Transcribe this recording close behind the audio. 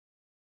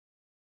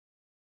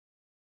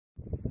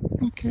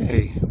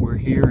Okay, we're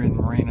here in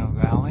Moreno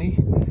Valley,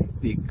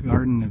 the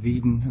Garden of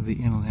Eden of the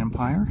Inland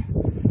Empire,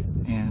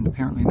 and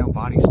apparently no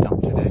bodies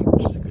dumped today,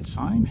 which is a good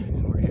sign.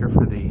 And we're here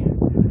for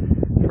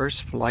the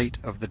first flight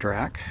of the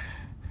Drak,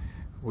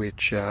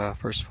 which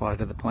first flight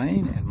of the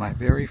plane, and my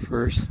very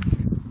first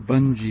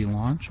bungee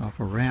launch off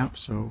a ramp.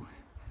 So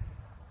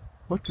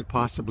what could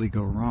possibly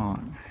go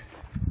wrong?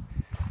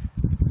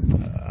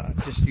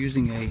 Just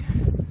using a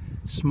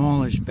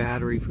smallish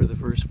battery for the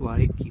first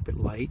flight, keep it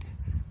light.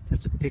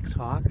 That's a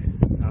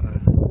Pixhawk, not a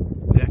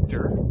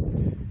Vector.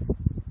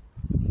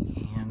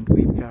 And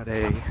we've got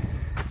a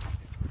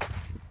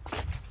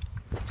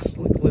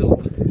slick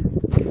little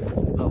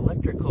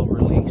electrical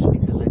release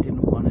because I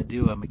didn't want to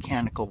do a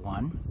mechanical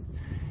one.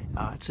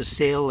 It's a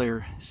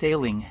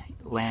sailing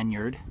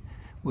lanyard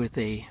with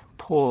a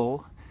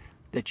pull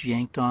that's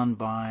yanked on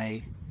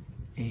by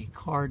a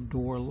car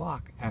door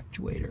lock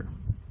actuator.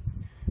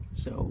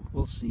 So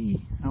we'll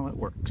see how it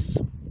works.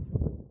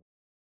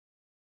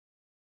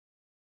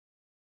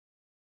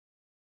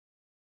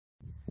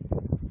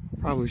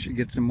 Probably should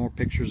get some more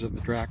pictures of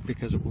the Drak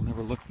because it will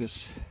never look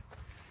this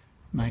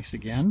nice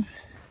again.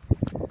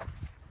 And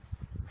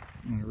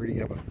I already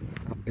have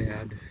a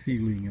bad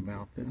feeling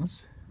about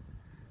this.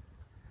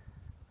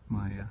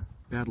 My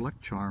bad luck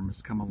charm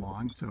has come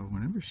along, so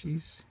whenever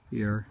she's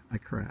here, I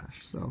crash.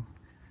 So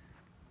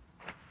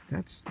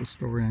that's the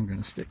story I'm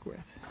going to stick with.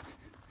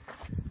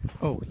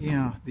 Oh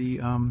yeah, the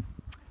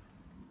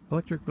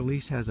electric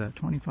release has a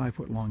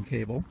 25-foot long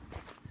cable.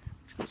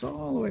 Goes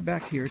all the way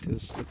back here to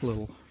this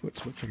little foot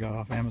switch I got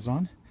off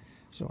Amazon,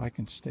 so I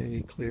can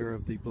stay clear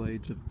of the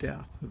blades of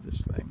death of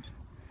this thing.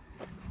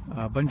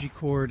 Bungee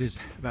cord is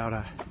about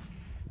a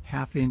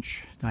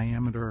 1/2-inch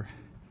diameter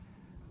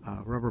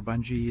rubber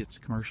bungee. It's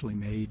commercially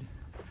made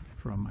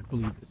from, I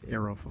believe, it's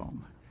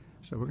aerofoam.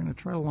 So we're going to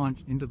try to launch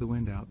into the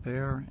wind out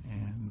there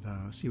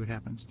and see what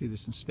happens. Do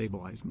this in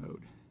stabilized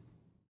mode.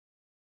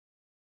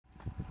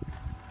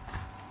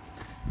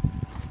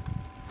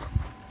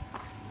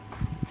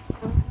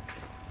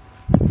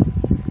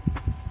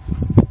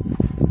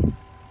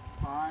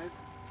 Five,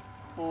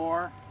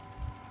 4,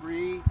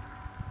 3,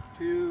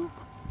 2,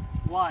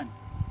 1.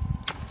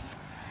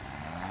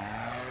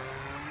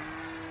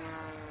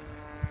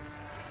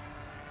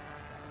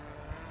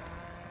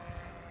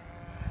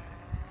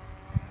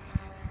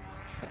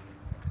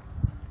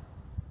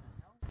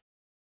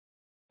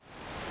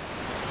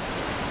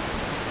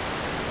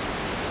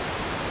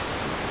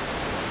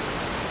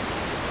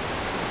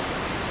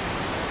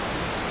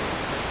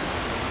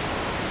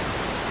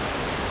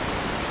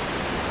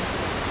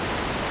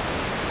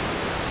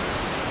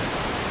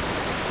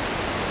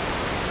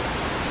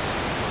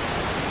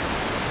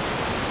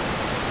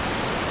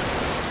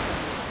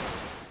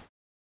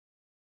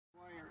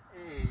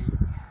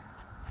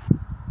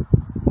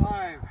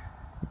 Five,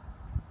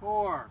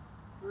 4,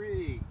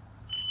 3,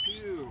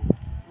 2,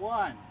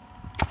 1.